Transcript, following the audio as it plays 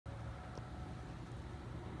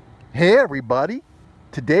Hey everybody!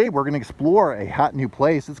 Today we're going to explore a hot new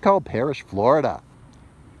place. It's called Parrish, Florida.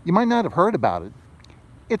 You might not have heard about it.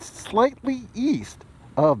 It's slightly east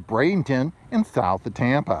of Bradenton and south of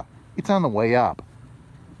Tampa. It's on the way up.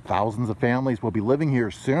 Thousands of families will be living here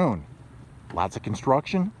soon. Lots of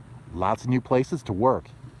construction, lots of new places to work.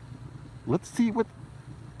 Let's see what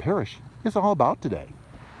Parrish is all about today.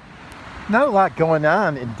 Not a lot going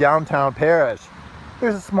on in downtown Parrish.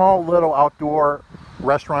 There's a small little outdoor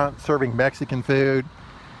restaurant serving Mexican food,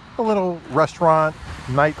 a little restaurant,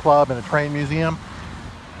 nightclub, and a train museum.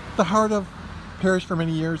 The heart of Parrish for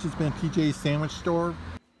many years has been TJ's sandwich store,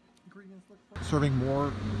 serving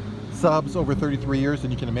more subs over 33 years than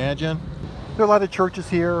you can imagine. There are a lot of churches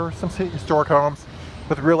here, some historic homes,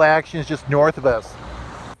 but the real action is just north of us.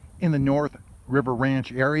 In the North River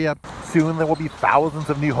Ranch area, soon there will be thousands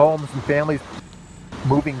of new homes and families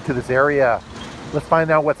moving to this area. Let's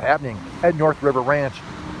find out what's happening at North River Ranch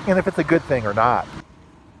and if it's a good thing or not.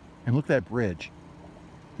 And look at that bridge.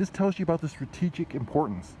 This tells you about the strategic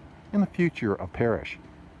importance and the future of Parrish.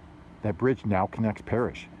 That bridge now connects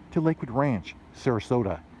Parrish to Lakewood Ranch,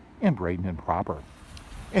 Sarasota, and Bradenton proper.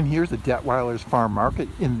 And here's the Detweiler's Farm Market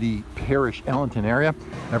in the Parrish Ellington area.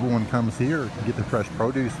 Everyone comes here to get their fresh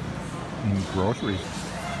produce and groceries.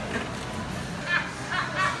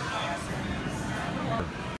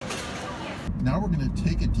 Now we're going to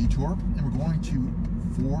take a detour and we're going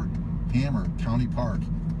to Fort Hammer County Park.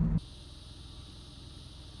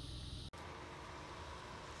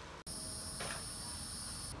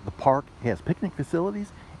 The park has picnic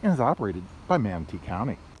facilities and is operated by Manatee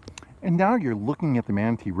County. And now you're looking at the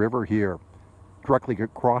Manatee River here. Directly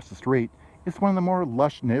across the street is one of the more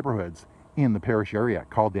lush neighborhoods in the Parrish area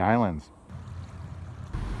called the Islands.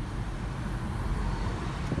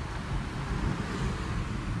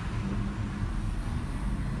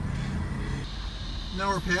 Now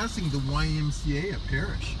we're passing the YMCA of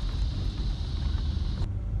Parrish.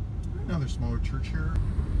 Another smaller church here.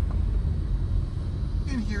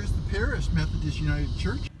 And here's the Parrish Methodist United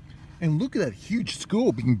Church. And look at that huge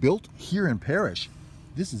school being built here in Parrish.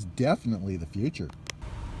 This is definitely the future.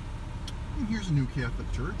 And here's a new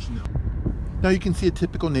Catholic church. Now you can see a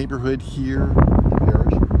typical neighborhood here in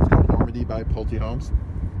Parrish. It's called Normandy by Pulte Homes.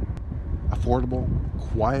 Affordable,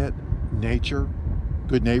 quiet, nature,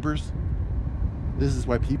 good neighbors. This is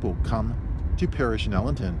why people come to Parrish and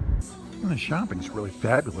Ellington. And the shopping's really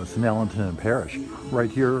fabulous in Ellington and Parrish,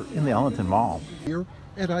 right here in the Ellington Mall. Here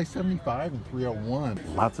at I-75 and 301,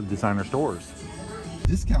 lots of designer stores,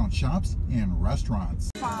 discount shops, and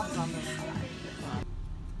restaurants.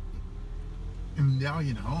 And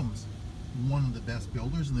Medallion Homes, one of the best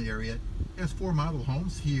builders in the area, has 4 model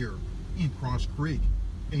homes here in Cross Creek,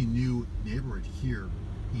 a new neighborhood here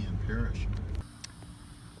in Parrish.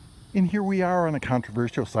 And here we are on a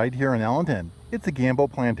controversial site here in Ellington. It's a Gamble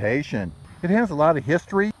Plantation. It has a lot of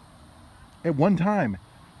history. At one time,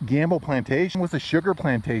 Gamble Plantation was a sugar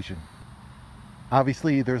plantation.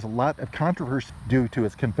 Obviously, there's a lot of controversy due to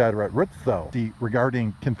its Confederate roots, though.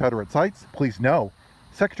 Regarding Confederate sites, please know,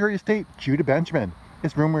 Secretary of State Judah Benjamin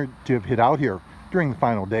is rumored to have hit out here during the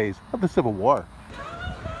final days of the Civil War.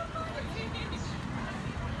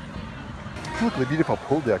 Look at the beautiful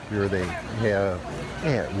pool deck here they have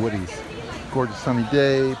at Woody's. Gorgeous sunny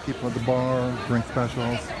day, people at the bar, drink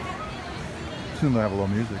specials. Soon they'll have a little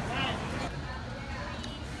music.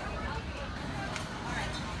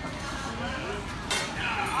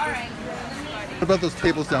 What about those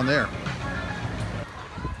tables down there?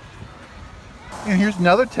 And here's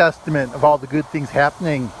another testament of all the good things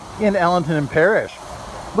happening in Ellington and Parrish.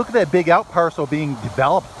 Look at that big out parcel being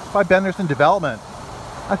developed by Benderson Development.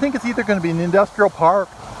 I think it's either going to be an industrial park,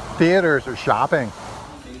 theaters, or shopping.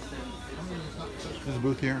 There's a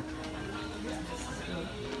booth here.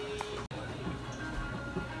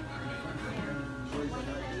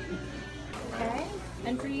 Okay,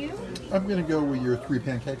 and for you? I'm going to go with your 3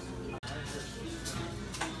 pancakes.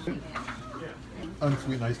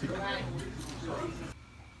 Unsweet iced tea.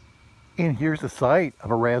 And here's the site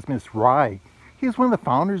of Erasmus Rye. He's one of the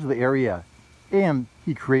founders of the area, and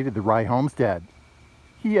he created the Rye Homestead.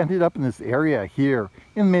 He ended up in this area here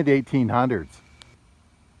in the mid-1800s.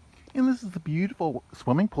 And this is the beautiful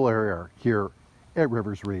swimming pool area here at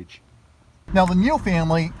Rivers Reach. Now the Neal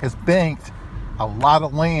family has banked a lot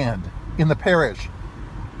of land in the parish.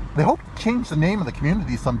 They hope to change the name of the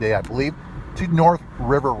community someday, I believe, to North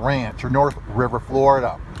River Ranch or North River,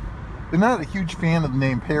 Florida. They're not a huge fan of the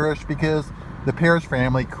name Parrish because the Parrish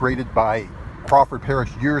family, created by Crawford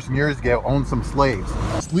Parrish years and years ago, owned some slaves.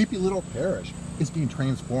 Sleepy little Parrish is being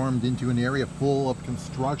transformed into an area full of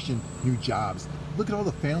construction, new jobs. Look at all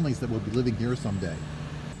the families that will be living here someday.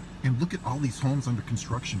 And look at all these homes under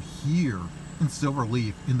construction here in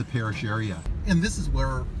Silverleaf in the Parrish area. And this is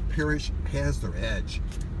where Parrish has their edge.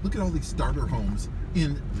 Look at all these starter homes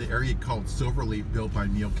in the area called Silverleaf, built by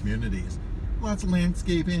Neil Communities. Lots of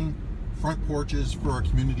landscaping, front porches for our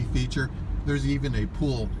community feature. There's even a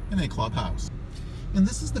pool and a clubhouse. And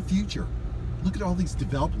this is the future. Look at all these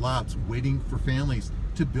developed lots waiting for families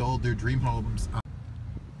to build their dream homes.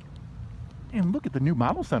 And look at the new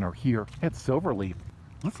model center here at Silverleaf.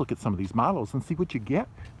 Let's look at some of these models and see what you get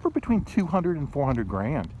for between 200 and 400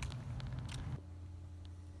 grand.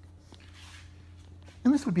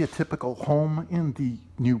 And this would be a typical home in the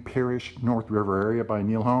new Parrish North River area by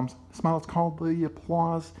Neil Homes. This model is called the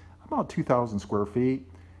Applause, about 2,000 square feet.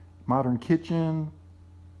 Modern kitchen,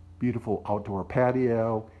 beautiful outdoor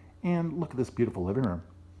patio, and look at this beautiful living room.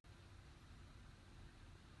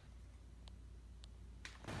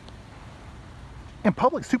 And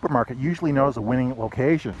Publix Supermarket usually knows a winning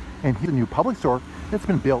location, and here's a new Publix store that's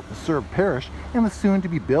been built to serve Parrish and the soon to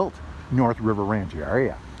be built North River Ranch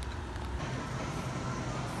area.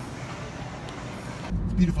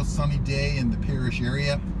 It's a beautiful sunny day in the Parrish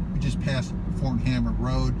area. We just passed Fort Hammer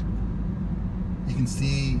Road. You can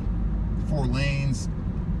see 4 lanes.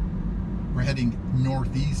 We're heading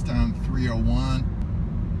northeast on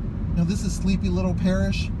 301. Now this is sleepy little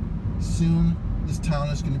Parrish. Soon this town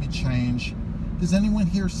is going to be changed. Does anyone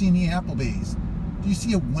here see any Applebee's? Do you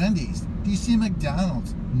see a Wendy's? Do you see a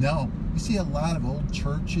McDonald's? No. You see a lot of old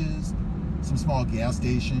churches, some small gas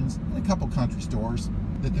stations, and a couple country stores.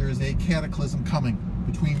 That there is a cataclysm coming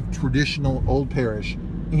between traditional old Parrish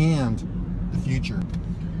and the future.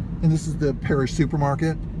 And this is the Parrish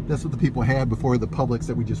Supermarket. That's what the people had before the Publix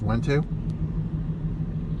that we just went to.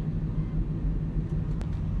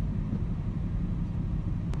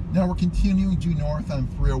 Now we're continuing due north on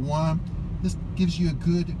 301. This gives you a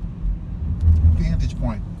good vantage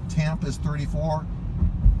point. Tampa is 34.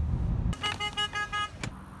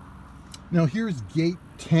 Now here's gate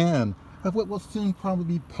 10 of what will soon probably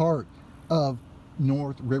be part of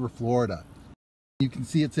North River, Florida. You can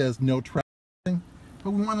see it says no trespassing,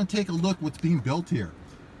 but we want to take a look what's being built here.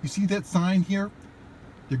 You see that sign here?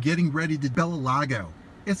 They're getting ready to Bella Lago.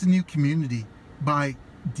 It's a new community by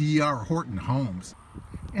D.R. Horton Homes.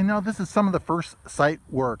 And now this is some of the first site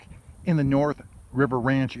work in the North River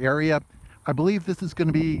Ranch area. I believe this is going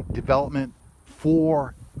to be development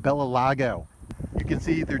for Bella Lago. You can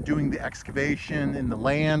see they're doing the excavation in the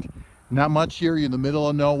land. Not much here, you're in the middle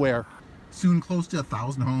of nowhere. Soon close to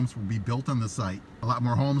 1,000 homes will be built on the site. A lot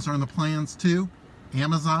more homes are in the plans too.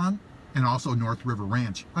 Amazon and also North River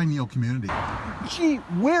Ranch by Neil Community. Gee,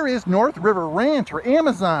 where is North River Ranch or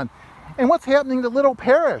Amazon? And what's happening to Little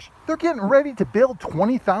Parrish? They're getting ready to build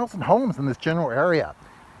 20,000 homes in this general area.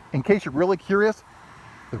 In case you're really curious,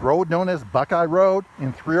 the road known as Buckeye Road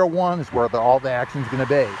in 301 is where all the action's going to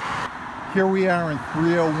be. Here we are in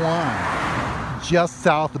 301, just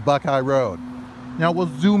south of Buckeye Road. Now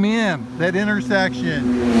we'll zoom in. That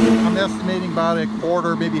intersection, I'm estimating about a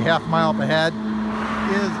quarter, maybe half mile up ahead,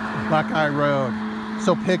 is Buckeye Road.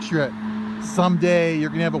 So picture it. Someday you're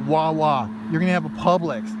going to have a Wawa, you're going to have a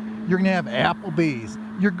Publix, you're going to have Applebee's,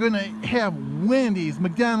 you're going to have Wendy's,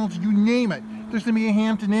 McDonald's, you name it. There's going to be a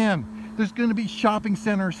Hampton Inn. There's going to be shopping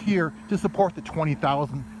centers here to support the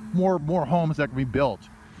 20,000 more homes that can be built.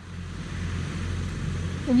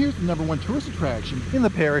 And here's the #1 tourist attraction in the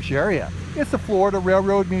Parrish area. It's the Florida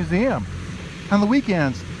Railroad Museum. On the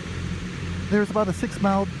weekends, there's about a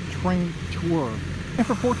 6-mile train tour. And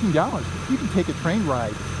for $14, you can take a train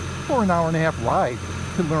ride for an hour-and-a-half ride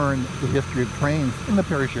to learn the history of trains in the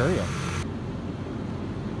Parrish area.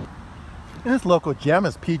 And this local gem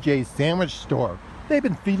is PJ's Sandwich Store. They've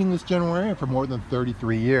been feeding this general area for more than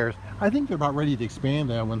 33 years. I think they're about ready to expand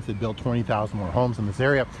now once they build 20,000 more homes in this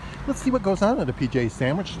area. Let's see what goes on at a PJ's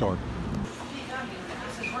Sandwich Store.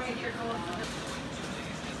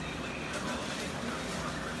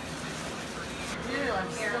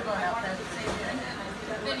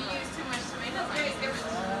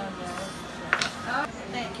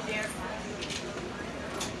 Thank you, dear.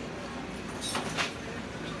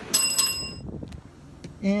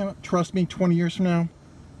 And trust me, 20 years from now,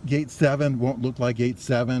 Gate 7 won't look like Gate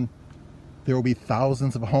 7. There will be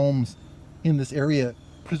thousands of homes in this area,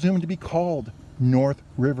 presumed to be called North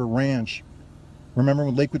River Ranch. Remember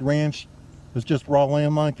when Lakewood Ranch was just raw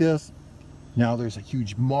land like this? Now there's a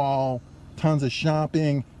huge mall, tons of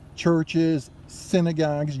shopping, churches,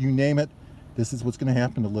 synagogues, you name it. This is what's going to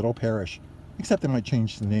happen to Little Parrish. Except they might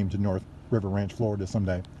change the name to North River Ranch, Florida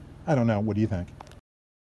someday. I don't know. What do you think?